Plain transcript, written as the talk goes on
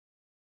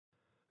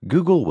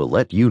Google will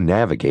let you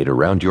navigate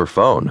around your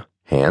phone,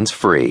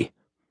 hands-free.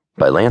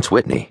 By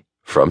Whitney,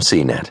 from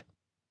CNET.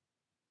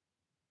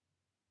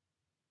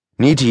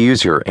 Need to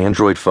use your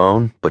Android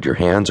phone, but your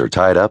hands are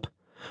tied up?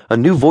 A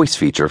new voice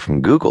feature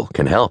from Google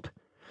can help.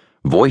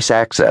 Voice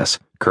Access,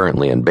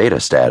 currently in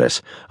beta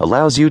status,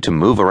 allows you to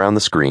move around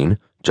the screen,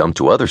 jump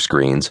to other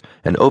screens,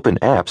 and open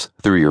apps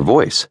through your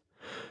voice.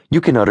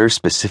 You can utter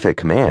specific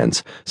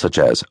commands, such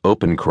as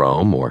Open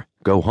Chrome or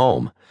Go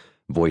Home.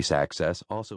 Voice Access also